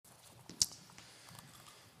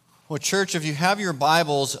Well, church, if you have your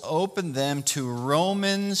Bibles, open them to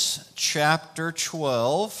Romans chapter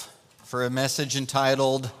 12 for a message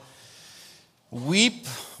entitled, Weep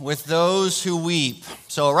with Those Who Weep.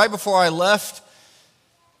 So right before I left,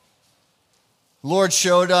 Lord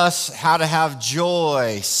showed us how to have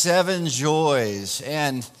joy, 7 joys.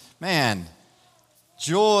 And man,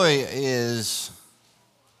 joy is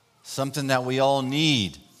something that we all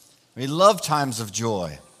need. We love times of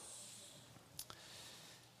joy.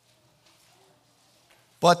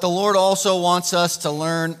 But the Lord also wants us to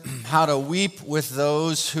learn how to weep with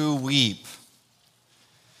those who weep.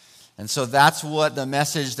 And so that's what the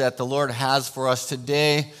message that the Lord has for us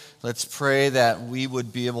today. Let's pray that we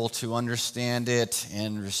would be able to understand it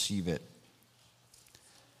and receive it.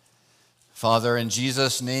 Father, in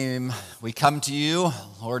Jesus' name, we come to you.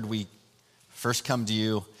 Lord, we first come to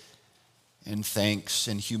you in thanks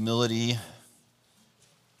and humility,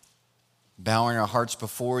 bowing our hearts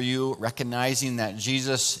before you, recognizing that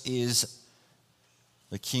Jesus is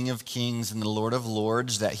the King of Kings and the Lord of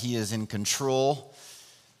Lords, that he is in control,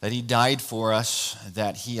 that he died for us,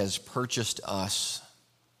 that he has purchased us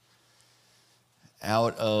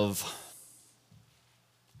out of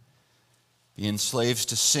being slaves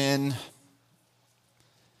to sin,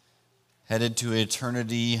 headed to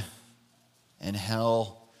eternity and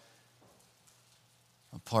hell,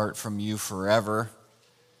 apart from you forever.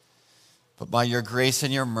 But by your grace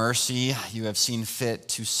and your mercy, you have seen fit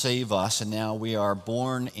to save us, and now we are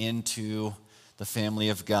born into the family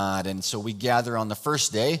of God. And so we gather on the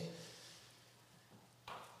first day,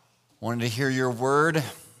 wanted to hear your word,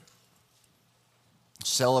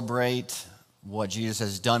 celebrate what Jesus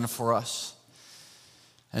has done for us.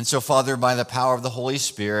 And so, Father, by the power of the Holy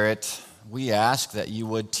Spirit, we ask that you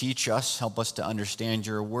would teach us, help us to understand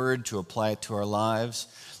your word, to apply it to our lives.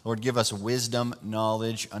 Lord, give us wisdom,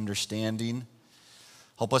 knowledge, understanding.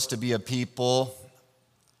 Help us to be a people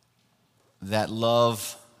that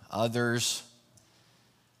love others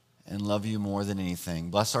and love you more than anything.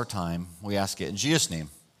 Bless our time. We ask it in Jesus' name.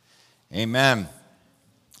 Amen.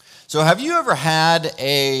 So have you ever had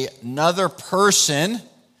another person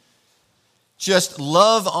just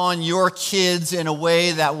love on your kids in a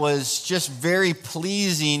way that was just very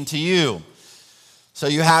pleasing to you? So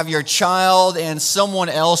you have your child and someone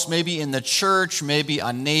else, maybe in the church, maybe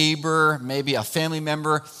a neighbor, maybe a family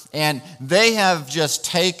member, and they have just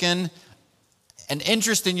taken an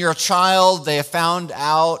interest in your child. They have found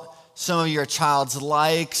out some of your child's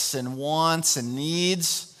likes and wants and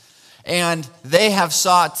needs, and they have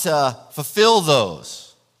sought to fulfill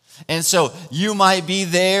those. And so you might be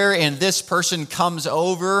there and this person comes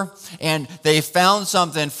over and they found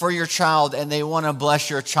something for your child and they want to bless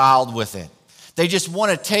your child with it. They just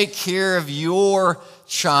want to take care of your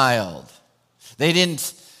child. They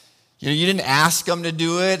didn't, you didn't ask them to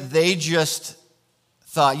do it. They just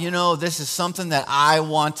thought, this is something that I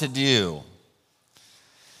want to do.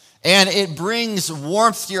 And it brings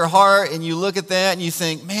warmth to your heart, and you look at that and you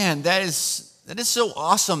think, man, that is so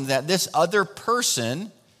awesome that this other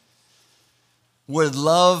person would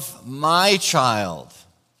love my child.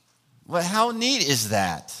 Well, how neat is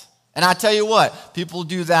that? And I tell you what, people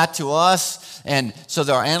do that to us, and so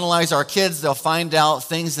they'll analyze our kids, they'll find out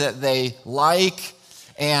things that they like,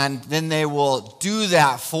 and then they will do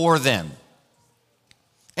that for them.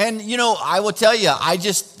 And I will tell you, I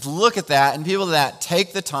just look at that, and people that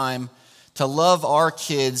take the time to love our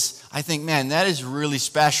kids, I think, man, that is really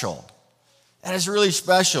special. That is really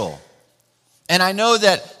special. And I know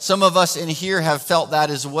that some of us in here have felt that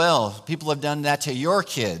as well. People have done that to your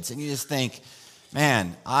kids, and you just think,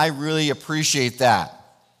 man, I really appreciate that.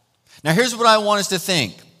 Now, here's what I want us to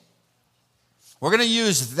think. We're going to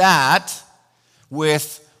use that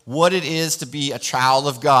with what it is to be a child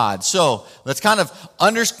of God. So let's kind of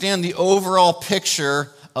understand the overall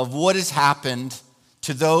picture of what has happened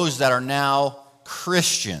to those that are now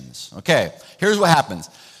Christians. Okay, here's what happens.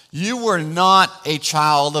 You were not a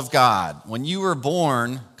child of God. When you were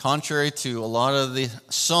born, contrary to a lot of the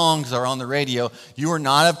songs that are on the radio, you were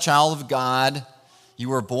not a child of God. You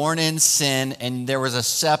were born in sin, and there was a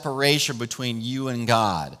separation between you and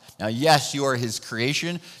God. Now, yes, you are his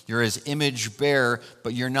creation, you're his image bearer,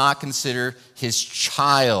 but you're not considered his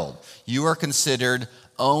child. You are considered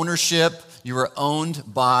ownership. You are owned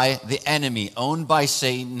by the enemy, owned by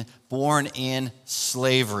Satan, born in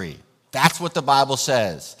slavery. That's what the Bible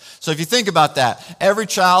says. So if you think about that, every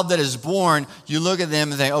child that is born, you look at them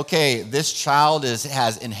and think, okay, this child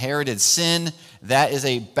has inherited sin. That is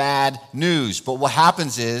a bad news. But what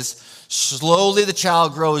happens is, slowly the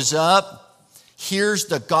child grows up. here's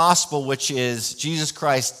the gospel, which is Jesus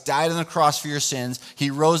Christ died on the cross for your sins. He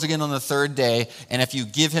rose again on the third day. And if you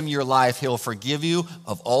give him your life, he'll forgive you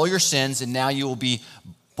of all your sins. And now you will be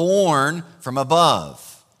born from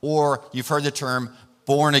above. Or you've heard the term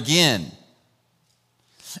born again.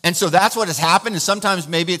 And so that's what has happened. And sometimes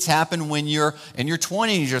maybe it's happened when you're in your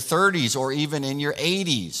 20s, your 30s, or even in your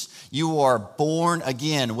 80s. You are born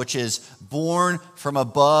again, which is born from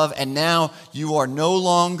above. And now you are no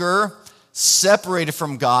longer separated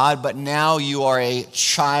from God, but now you are a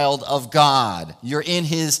child of God. You're in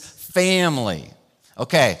his family.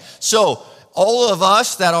 Okay, so all of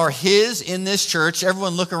us that are his in this church,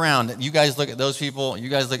 everyone look around. You guys look at those people. You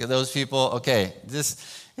guys look at those people. Okay,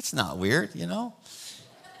 it's not weird, you know.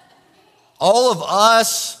 All of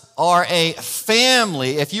us are a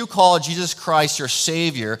family. If you call Jesus Christ your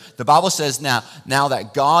Savior, the Bible says now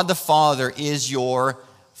that God the Father is your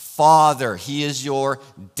Father. He is your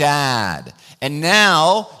dad. And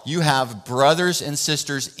now you have brothers and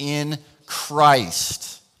sisters in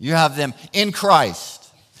Christ. You have them in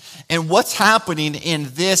Christ. And what's happening in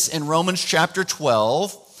Romans chapter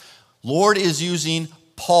 12, Lord is using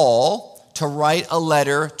Paul to write a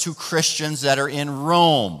letter to Christians that are in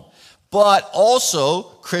Rome, but also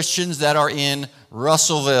Christians that are in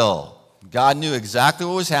Russellville. God knew exactly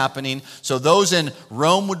what was happening. So those in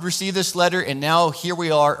Rome would receive this letter, and now here we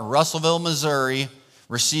are in Russellville, Missouri,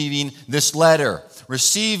 receiving this letter,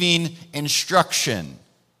 receiving instruction.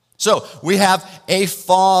 So we have a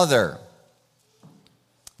father.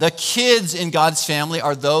 The kids in God's family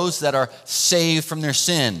are those that are saved from their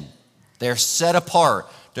sin. They're set apart.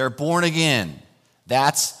 They're born again.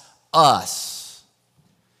 That's us.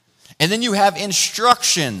 And then you have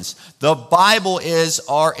instructions. The Bible is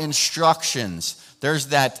our instructions. There's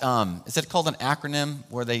that, is it called an acronym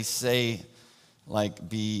where they say, like,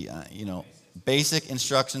 basic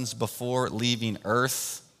instructions before leaving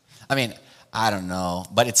earth? I mean, I don't know,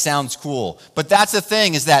 but it sounds cool. But that's the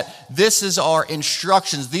thing, is that this is our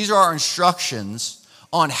instructions. These are our instructions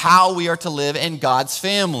on how we are to live in God's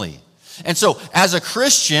family. And so, as a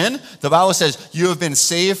Christian, the Bible says you have been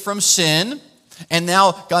saved from sin. And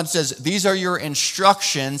now God says, these are your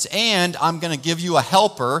instructions, and I'm going to give you a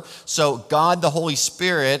helper. So God, the Holy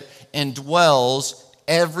Spirit, indwells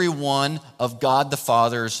every one of God the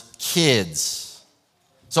Father's kids.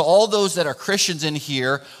 So all those that are Christians in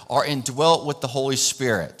here are indwelt with the Holy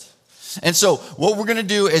Spirit. And so what we're going to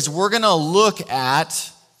do is we're going to look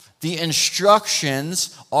at the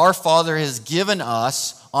instructions our Father has given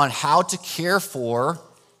us on how to care for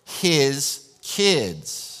his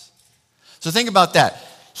kids. So think about that.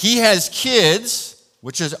 He has kids,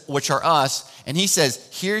 which are us, and he says,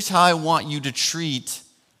 here's how I want you to treat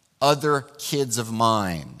other kids of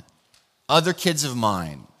mine. Other kids of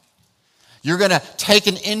mine. You're going to take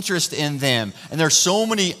an interest in them. And there's so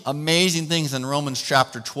many amazing things in Romans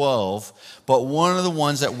chapter 12, but one of the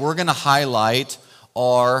ones that we're going to highlight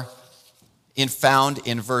are found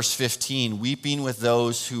in verse 15, weeping with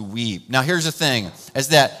those who weep. Now here's the thing, is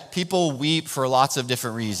that people weep for lots of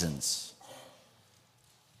different reasons.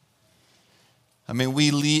 I mean,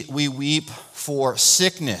 we weep for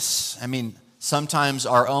sickness. I mean, sometimes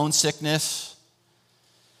our own sickness,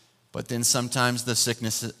 but then sometimes the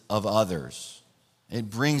sickness of others. It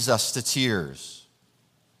brings us to tears.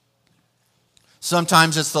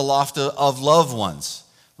 Sometimes it's the loss of loved ones.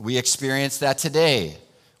 We experience that today.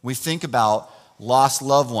 We think about lost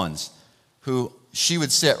loved ones who she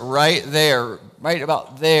would sit right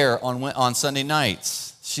about there on Sunday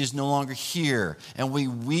nights. She's no longer here, and we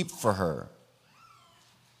weep for her.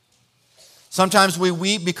 Sometimes we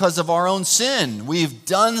weep because of our own sin. We've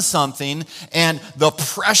done something, and the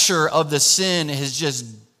pressure of the sin is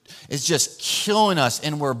just killing us,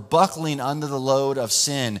 and we're buckling under the load of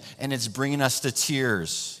sin, and it's bringing us to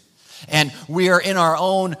tears. And we are in our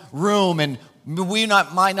own room, and we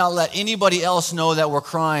might not let anybody else know that we're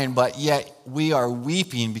crying, but yet we are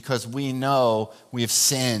weeping because we know we've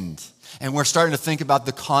sinned, and we're starting to think about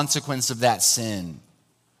the consequence of that sin.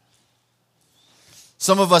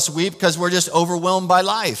 Some of us weep because we're just overwhelmed by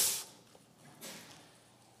life.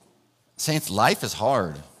 Saints, life is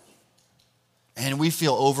hard. And we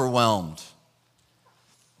feel overwhelmed.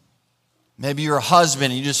 Maybe you're a husband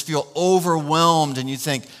and you just feel overwhelmed and you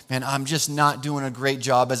think, man, I'm just not doing a great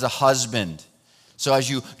job as a husband. So as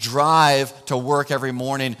you drive to work every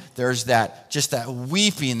morning, there's that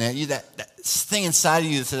weeping, that thing inside of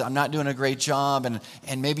you that says, I'm not doing a great job,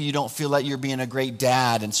 and maybe you don't feel like you're being a great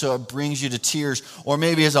dad, and so it brings you to tears. Or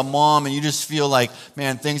maybe as a mom, and you just feel like,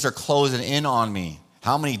 man, things are closing in on me.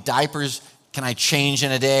 How many diapers can I change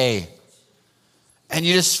in a day? And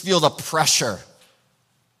you just feel the pressure.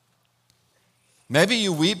 Maybe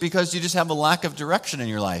you weep because you just have a lack of direction in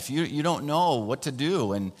your life. You don't know what to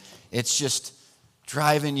do, and it's just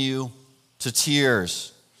driving you to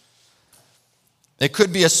tears. It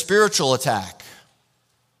could be a spiritual attack.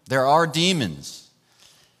 There are demons.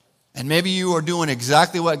 And maybe you are doing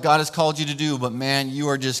exactly what God has called you to do, but man, you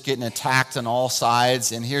are just getting attacked on all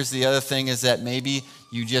sides. And here's the other thing is that maybe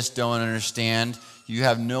you just don't understand. You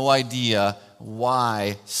have no idea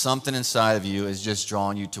why something inside of you is just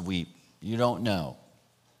drawing you to weep. You don't know.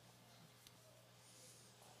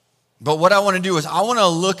 But what I want to do is I want to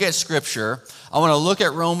look at Scripture. I want to look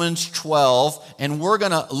at Romans 12, and we're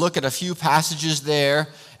going to look at a few passages there,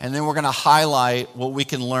 and then we're going to highlight what we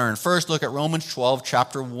can learn. First, look at Romans 12,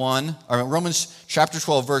 chapter 1, or Romans chapter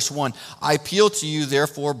 12, verse 1. I appeal to you,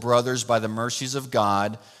 therefore, brothers, by the mercies of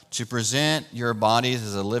God, to present your bodies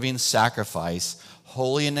as a living sacrifice,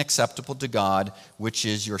 holy and acceptable to God, which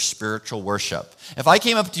is your spiritual worship. If I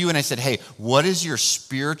came up to you and I said, hey, what is your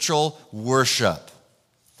spiritual worship?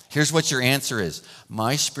 Here's what your answer is.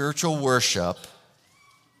 My spiritual worship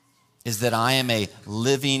is that I am a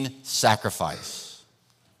living sacrifice.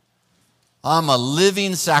 I'm a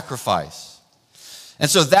living sacrifice. And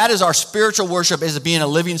so that is our spiritual worship, is being a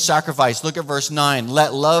living sacrifice. Look at verse 9.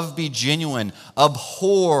 Let love be genuine.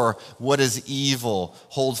 Abhor what is evil.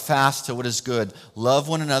 Hold fast to what is good. Love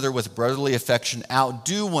one another with brotherly affection.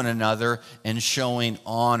 Outdo one another in showing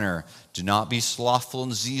honor. Do not be slothful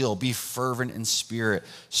in zeal. Be fervent in spirit.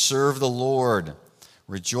 Serve the Lord.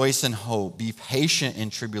 Rejoice in hope. Be patient in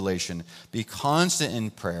tribulation. Be constant in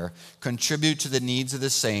prayer. Contribute to the needs of the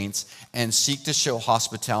saints and seek to show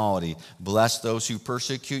hospitality. Bless those who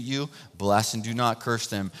persecute you. Bless and do not curse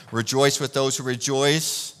them. Rejoice with those who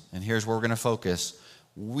rejoice. And here's where we're going to focus.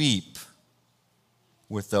 Weep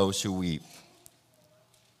with those who weep.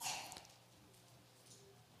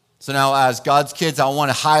 So now as God's kids, I want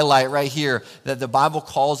to highlight right here that the Bible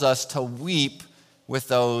calls us to weep with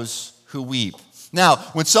those who weep. Now,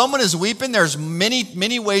 when someone is weeping, there's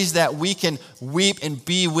many ways that we can weep and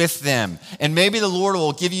be with them. And maybe the Lord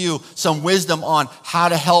will give you some wisdom on how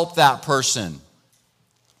to help that person.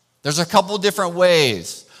 There's a couple different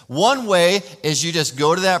ways. One way is you just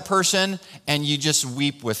go to that person and you just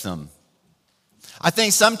weep with them. I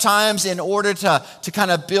think sometimes in order to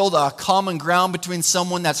kind of build a common ground between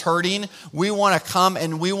someone that's hurting, we want to come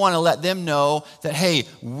and we want to let them know that, hey,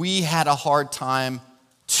 we had a hard time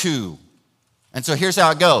too. And so here's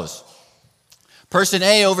how it goes. Person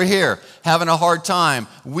A over here, having a hard time,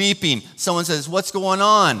 weeping. Someone says, what's going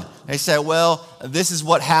on? They say, well, this is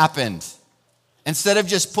what happened. Instead of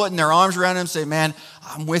just putting their arms around them and say, man,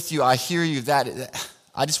 I'm with you, I hear you,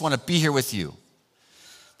 I just want to be here with you.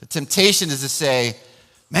 The temptation is to say,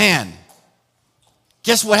 man,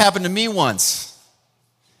 guess what happened to me once?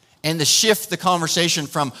 And to shift the conversation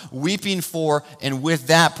from weeping for and with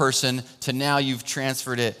that person to now you've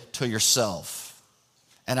transferred it to yourself.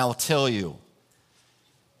 And I will tell you,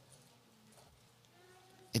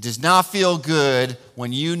 it does not feel good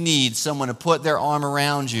when you need someone to put their arm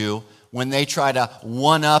around you when they try to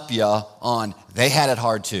one-up you on they had it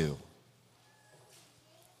hard too.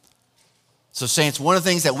 So saints, one of the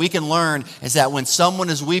things that we can learn is that when someone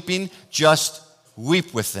is weeping, just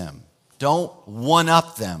weep with them. Don't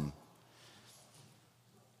one-up them.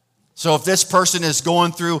 So if this person is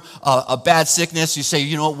going through a bad sickness, you say,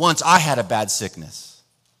 you know what, once I had a bad sickness.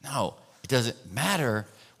 No, it doesn't matter.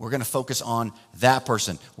 We're going to focus on that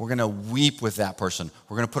person. We're going to weep with that person.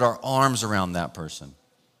 We're going to put our arms around that person.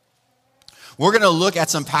 We're going to look at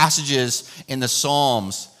some passages in the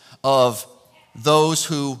Psalms of those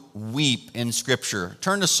who weep in Scripture.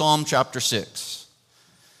 Turn to Psalm chapter 6.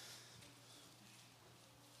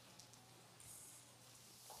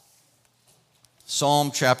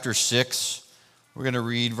 Psalm chapter 6, we're going to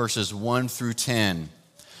read verses 1 through 10.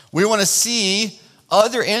 We want to see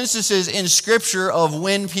other instances in Scripture of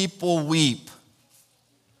when people weep.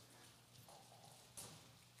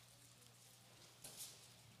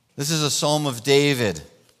 This is a psalm of David.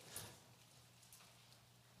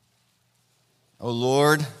 O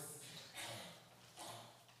Lord,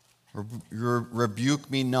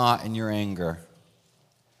 rebuke me not in your anger,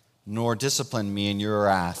 nor discipline me in your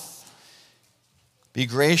wrath. Be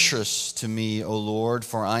gracious to me, O Lord,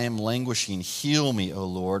 for I am languishing. Heal me, O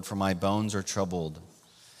Lord, for my bones are troubled.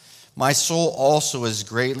 My soul also is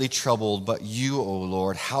greatly troubled, but you, O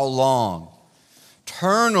Lord, how long?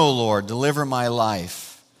 Turn, O Lord, deliver my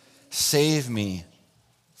life. Save me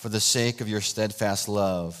for the sake of your steadfast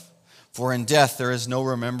love. For in death there is no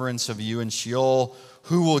remembrance of you. In Sheol,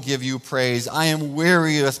 who will give you praise? I am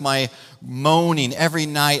weary with my moaning. Every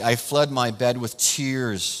night I flood my bed with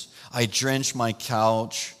tears. I drench my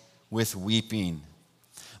couch with weeping.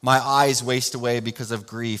 My eyes waste away because of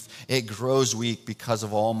grief. It grows weak because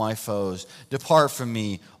of all my foes. Depart from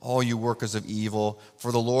me, all you workers of evil,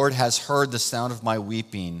 for the Lord has heard the sound of my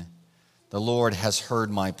weeping. The Lord has heard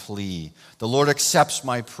my plea. The Lord accepts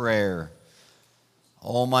my prayer.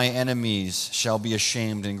 All my enemies shall be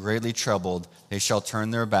ashamed and greatly troubled. They shall turn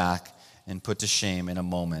their back and put to shame in a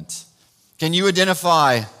moment. Can you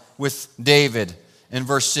identify with David in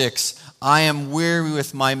verse 6? I am weary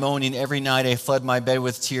with my moaning. Every night I flood my bed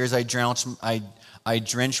with tears. I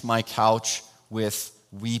drench my couch with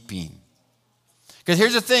weeping. Because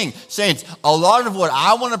here's the thing, saints, a lot of what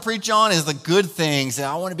I want to preach on is the good things, and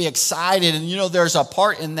I want to be excited. And there's a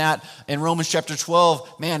part in that in Romans chapter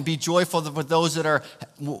 12. Man, be joyful with those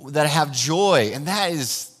that have joy, and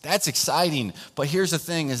that's exciting. But here's the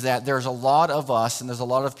thing: is that there's a lot of us, and there's a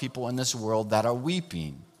lot of people in this world that are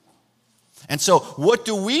weeping. And so, what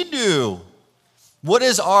do we do? What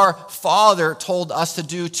has our Father told us to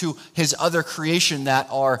do to His other creation that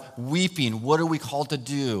are weeping? What are we called to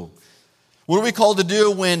do? What are we called to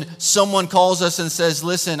do when someone calls us and says,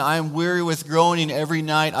 listen, I am weary with groaning every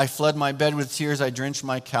night. I flood my bed with tears. I drench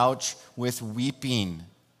my couch with weeping.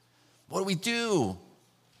 What do we do?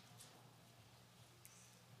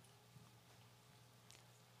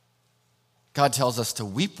 God tells us to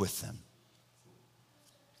weep with them.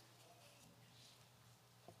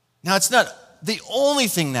 Now, it's not the only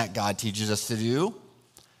thing that God teaches us to do,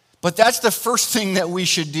 but that's the first thing that we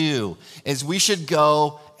should do, is we should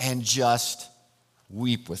go and just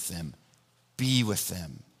weep with them, be with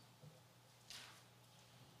them.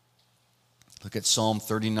 Look at Psalm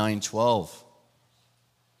 39:12.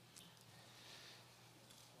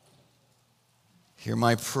 Hear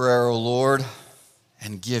my prayer, O Lord,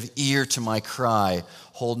 and give ear to my cry.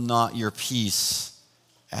 Hold not your peace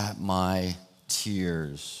at my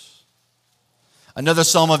tears. Another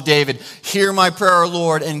Psalm of David. Hear my prayer, O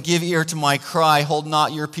Lord, and give ear to my cry. Hold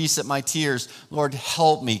not your peace at my tears. Lord,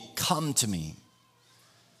 help me. Come to me.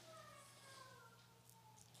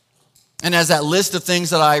 And as that list of things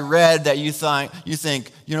that I read that you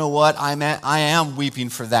think, you know what, I am weeping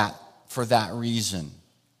for that reason.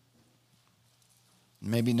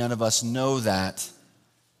 Maybe none of us know that,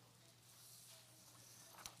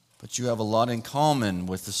 but you have a lot in common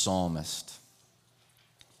with the psalmist.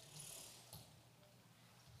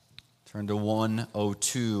 Turn to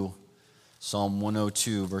 102, Psalm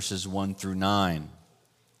 102, verses 1 through 9.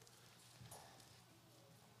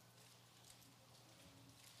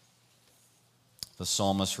 The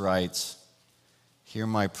psalmist writes, hear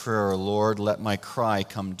my prayer, O Lord, let my cry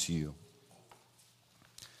come to you.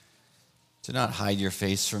 Do not hide your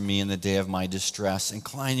face from me in the day of my distress.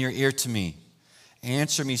 Incline your ear to me.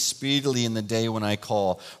 Answer me speedily in the day when I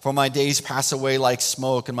call. For my days pass away like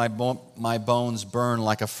smoke, and my bones burn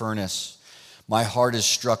like a furnace. My heart is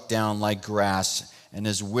struck down like grass and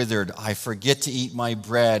is withered. I forget to eat my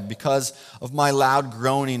bread. Because of my loud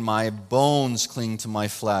groaning, my bones cling to my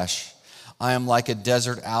flesh. I am like a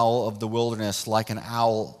desert owl of the wilderness, like an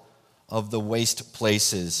owl of the waste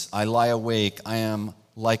places. I lie awake. I am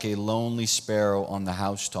like a lonely sparrow on the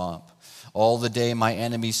housetop. All the day my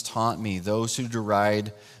enemies taunt me. Those who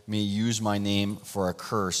deride me use my name for a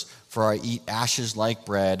curse. For I eat ashes like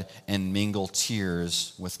bread and mingle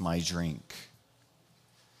tears with my drink.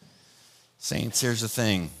 Saints, here's the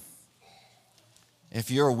thing. If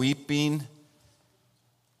you're weeping,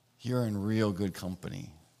 you're in real good company.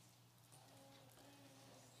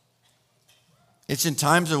 It's in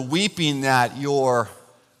times of weeping that your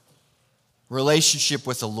relationship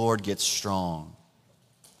with the Lord gets strong.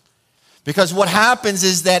 Because what happens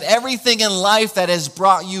is that everything in life that has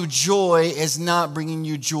brought you joy is not bringing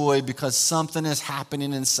you joy because something is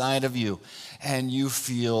happening inside of you. And you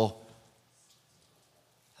feel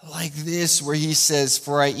like this, where he says,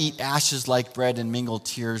 for I eat ashes like bread and mingle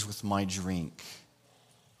tears with my drink.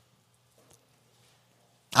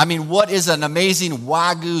 I mean, what is an amazing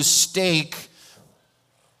Wagyu steak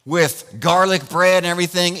with garlic bread and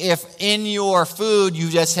everything if in your food you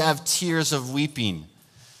just have tears of weeping?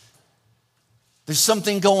 There's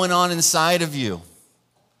something going on inside of you.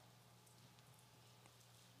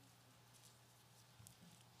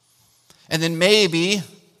 And then maybe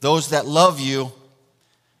those that love you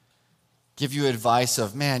give you advice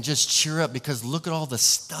of, man, just cheer up because look at all the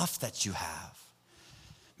stuff that you have.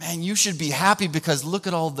 Man, you should be happy because look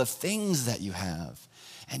at all the things that you have.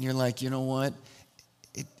 And you're like, you know what?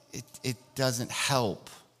 It doesn't help.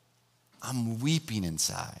 I'm weeping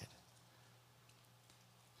inside.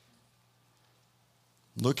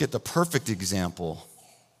 Look at the perfect example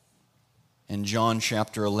in John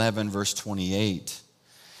chapter 11, verse 28.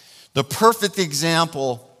 The perfect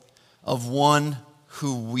example of one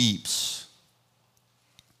who weeps.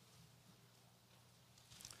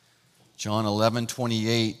 John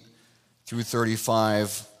 11:28 through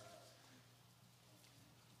 35.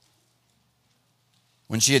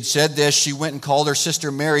 When she had said this, she went and called her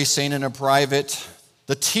sister Mary, saying in a private,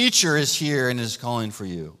 "The teacher is here and is calling for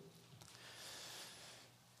you."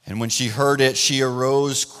 And when she heard it, she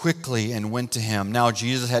arose quickly and went to him. Now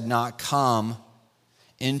Jesus had not come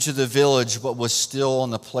into the village, but was still in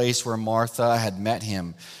the place where Martha had met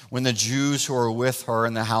him. When the Jews who were with her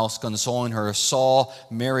in the house consoling her saw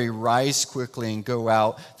Mary rise quickly and go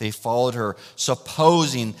out, they followed her,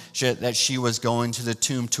 supposing that she was going to the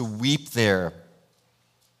tomb to weep there.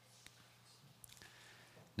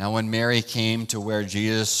 Now when Mary came to where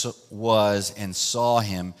Jesus was and saw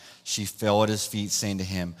him, she fell at his feet, saying to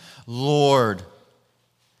him, "Lord,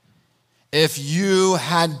 if you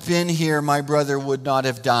had been here, my brother would not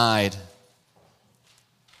have died."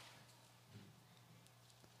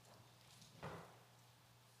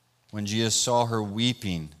 When Jesus saw her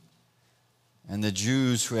weeping, and the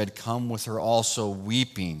Jews who had come with her also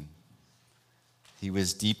weeping, he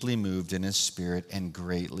was deeply moved in his spirit and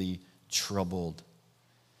greatly troubled.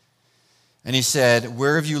 And he said,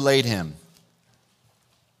 "Where have you laid him?"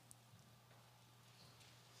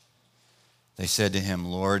 They said to him,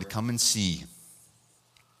 "Lord, come and see."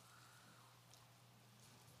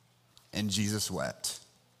 And Jesus wept.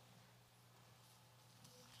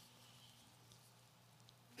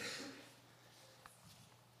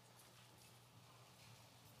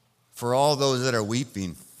 For all those that are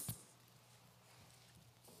weeping,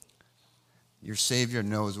 your Savior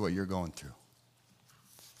knows what you're going through.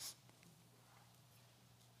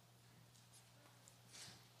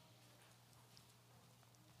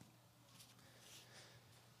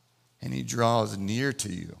 And he draws near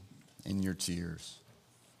to you in your tears.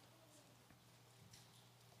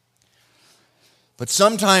 But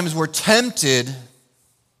sometimes we're tempted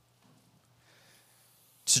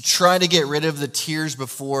to try to get rid of the tears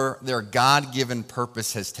before their God-given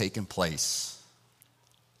purpose has taken place.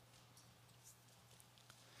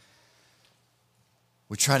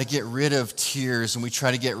 We try to get rid of tears, and we try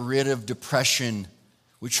to get rid of depression.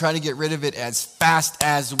 We try to get rid of it as fast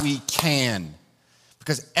as we can.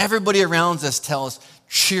 Because everybody around us tells us,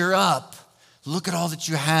 cheer up, look at all that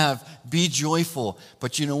you have, be joyful.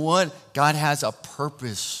 But you know what? God has a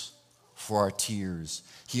purpose for our tears.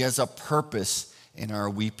 He has a purpose in our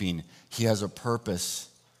weeping. He has a purpose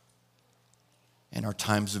in our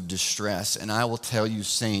times of distress. And I will tell you,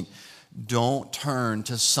 saint, don't turn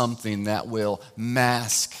to something that will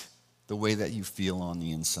mask the way that you feel on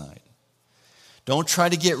the inside. Don't try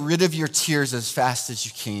to get rid of your tears as fast as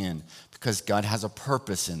you can, because God has a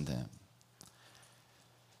purpose in them.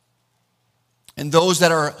 And those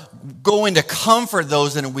that are going to comfort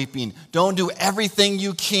those that are weeping, don't do everything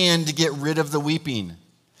you can to get rid of the weeping.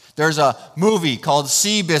 There's a movie called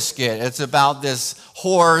Seabiscuit. It's about this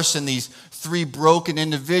horse and these three broken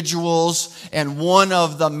individuals, and one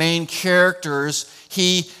of the main characters,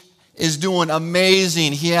 he is doing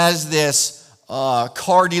amazing. He has this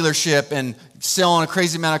car dealership and selling a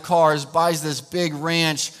crazy amount of cars, buys this big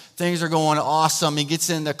ranch. Things are going awesome. He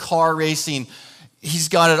gets into car racing. He's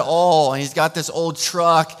got it all. And he's got this old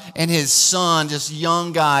truck, and his son, this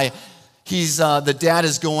young guy, the dad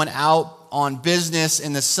is going out on business,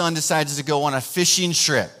 and the son decides to go on a fishing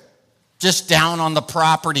trip just down on the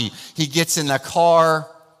property. He gets in the car,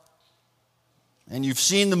 and you've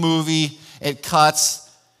seen the movie. It cuts.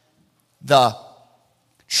 The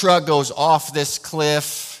truck goes off this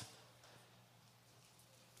cliff.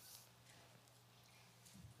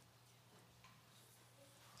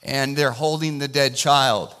 And they're holding the dead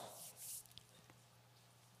child.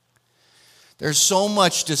 There's so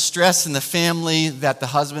much distress in the family that the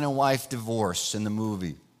husband and wife divorce in the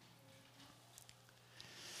movie.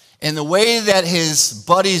 And the way that his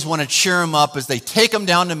buddies want to cheer him up is they take him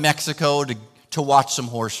down to Mexico to watch some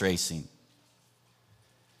horse racing.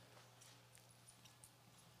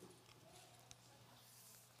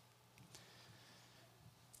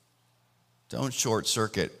 Don't short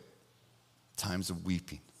circuit times of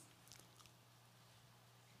weeping.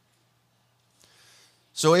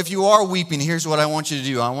 So if you are weeping, here's what I want you to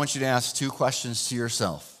do. I want you to ask two questions to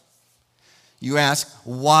yourself. You ask,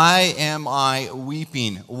 why am I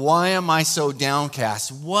weeping? Why am I so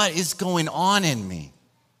downcast? What is going on in me?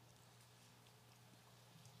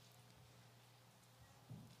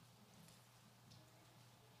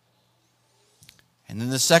 And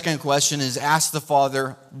then the second question is, ask the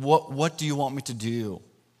Father, what do you want me to do?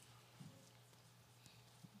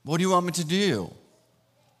 What do you want me to do?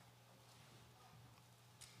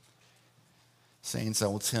 Saints, I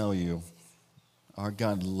will tell you, our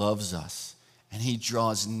God loves us, and he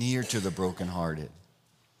draws near to the brokenhearted.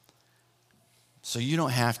 So you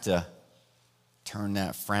don't have to turn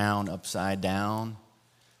that frown upside down.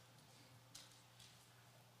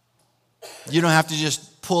 You don't have to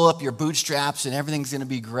just pull up your bootstraps and everything's going to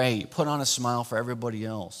be great. Put on a smile for everybody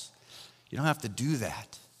else. You don't have to do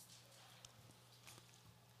that.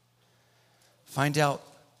 Find out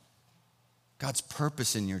God's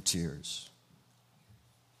purpose in your tears.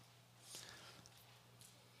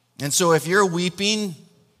 And so if you're weeping,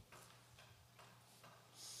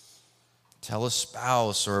 tell a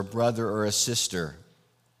spouse or a brother or a sister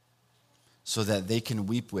so that they can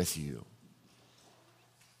weep with you.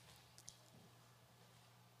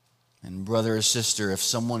 And brother or sister, if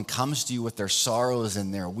someone comes to you with their sorrows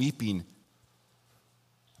and they're weeping,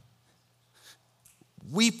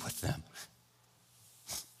 weep with them.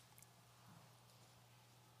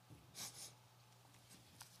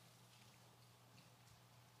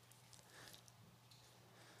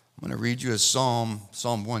 I'm going to read you a psalm,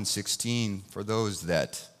 Psalm 116, for those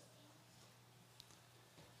that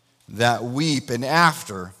weep, and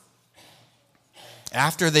after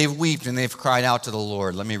they've wept and they've cried out to the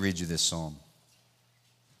Lord. Let me read you this psalm.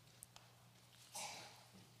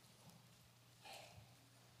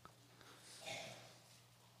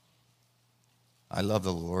 I love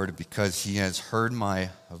the Lord because he has heard my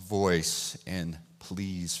voice and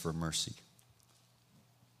pleads for mercy.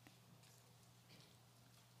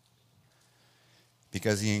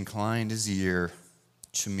 Because he inclined his ear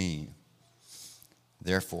to me.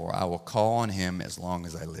 Therefore, I will call on him as long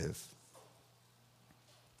as I live.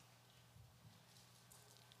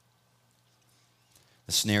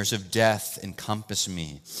 The snares of death encompass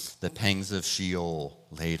me. The pangs of Sheol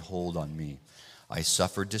laid hold on me. I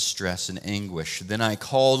suffered distress and anguish. Then I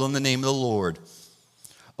called on the name of the Lord.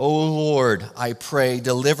 O Lord, I pray,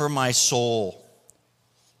 deliver my soul.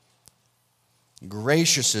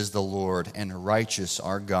 Gracious is the Lord, and righteous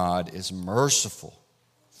our God is merciful.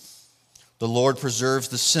 The Lord preserves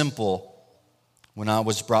the simple. When I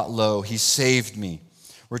was brought low, he saved me.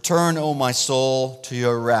 Return, O my soul, to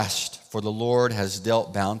your rest, for the Lord has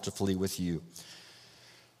dealt bountifully with you.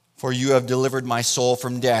 For you have delivered my soul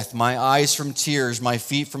from death, my eyes from tears, my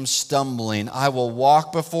feet from stumbling. I will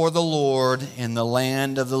walk before the Lord in the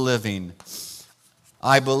land of the living.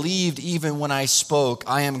 I believed even when I spoke.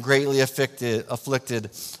 I am greatly afflicted.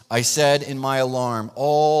 I said in my alarm,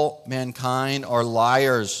 all mankind are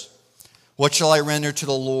liars. What shall I render to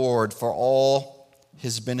the Lord for all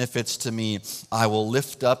his benefits to me? I will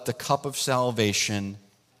lift up the cup of salvation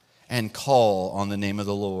and call on the name of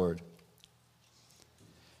the Lord.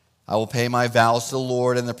 I will pay my vows to the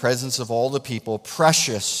Lord in the presence of all the people.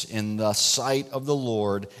 Precious in the sight of the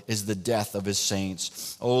Lord is the death of his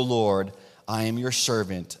saints. O Lord, I am your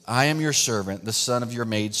servant. I am your servant, the son of your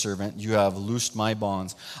maidservant. You have loosed my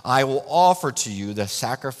bonds. I will offer to you the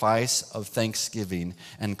sacrifice of thanksgiving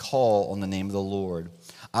and call on the name of the Lord.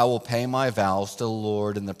 I will pay my vows to the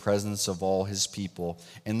Lord in the presence of all his people,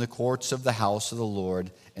 in the courts of the house of the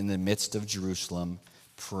Lord, in the midst of Jerusalem.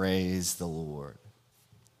 Praise the Lord.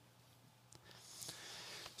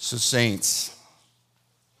 So, saints,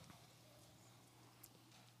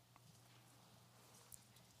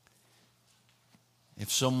 if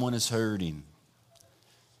someone is hurting,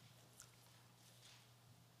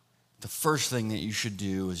 the first thing that you should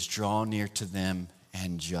do is draw near to them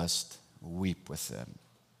and just weep with them.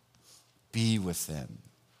 Be with them.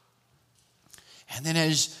 And then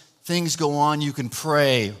as things go on, you can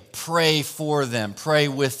pray. Pray for them. Pray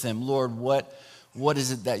with them. Lord, what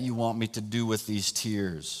is it that you want me to do with these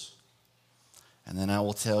tears? And then I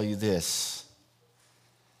will tell you this.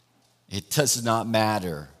 It does not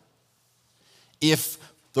matter. If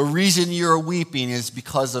the reason you're weeping is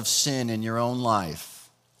because of sin in your own life,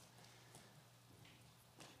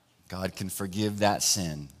 God can forgive that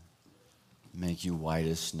sin, make you white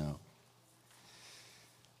as snow.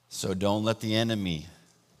 So don't let the enemy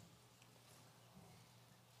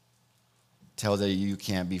tell that you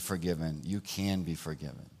can't be forgiven. You can be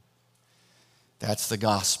forgiven. That's the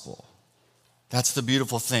gospel. That's the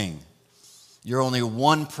beautiful thing. You're only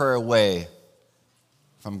one prayer away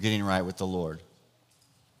from getting right with the Lord.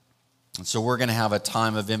 And so we're going to have a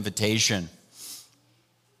time of invitation.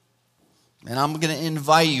 And I'm going to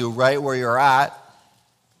invite you right where you're at.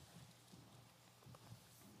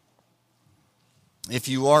 If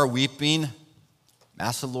you are weeping,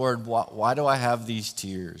 ask the Lord, why do I have these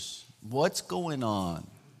tears? What's going on?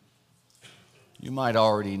 You might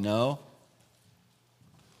already know.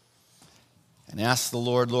 And ask the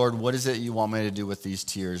Lord, Lord, what is it you want me to do with these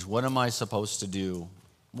tears? What am I supposed to do?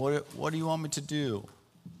 What do you want me to do?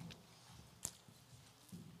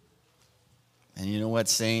 And you know what,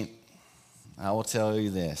 Saint? I will tell you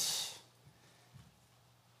this.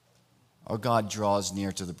 Our God draws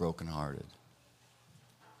near to the brokenhearted.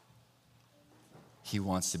 He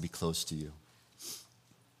wants to be close to you.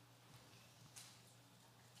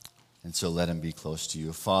 And so let him be close to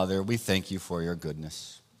you. Father, we thank you for your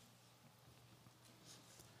goodness.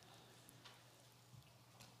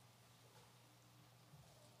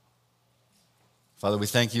 Father, we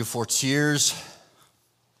thank you for tears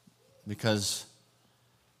because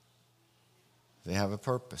they have a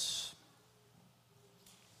purpose.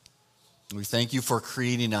 We thank you for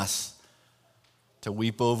creating us to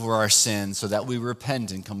weep over our sins so that we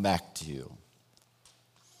repent and come back to you.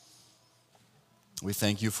 We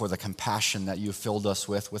thank you for the compassion that you filled us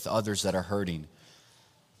with others that are hurting,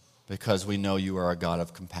 because we know you are a God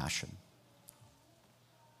of compassion.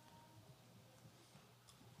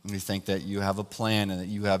 And we think that you have a plan and that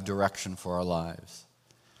you have direction for our lives.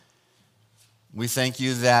 We thank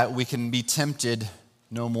you that we can be tempted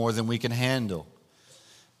no more than we can handle.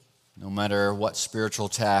 No matter what spiritual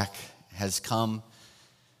attack has come,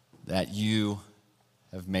 that you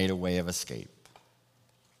have made a way of escape.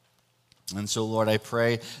 And so, Lord, I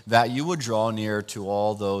pray that you would draw near to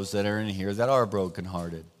all those that are in here that are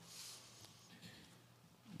brokenhearted.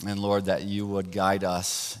 And, Lord, that you would guide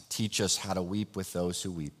us, teach us how to weep with those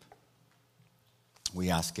who weep. We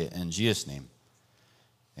ask it in Jesus' name.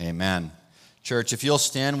 Amen. Church, if you'll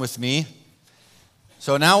stand with me.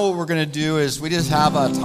 So now what we're going to do is we just have a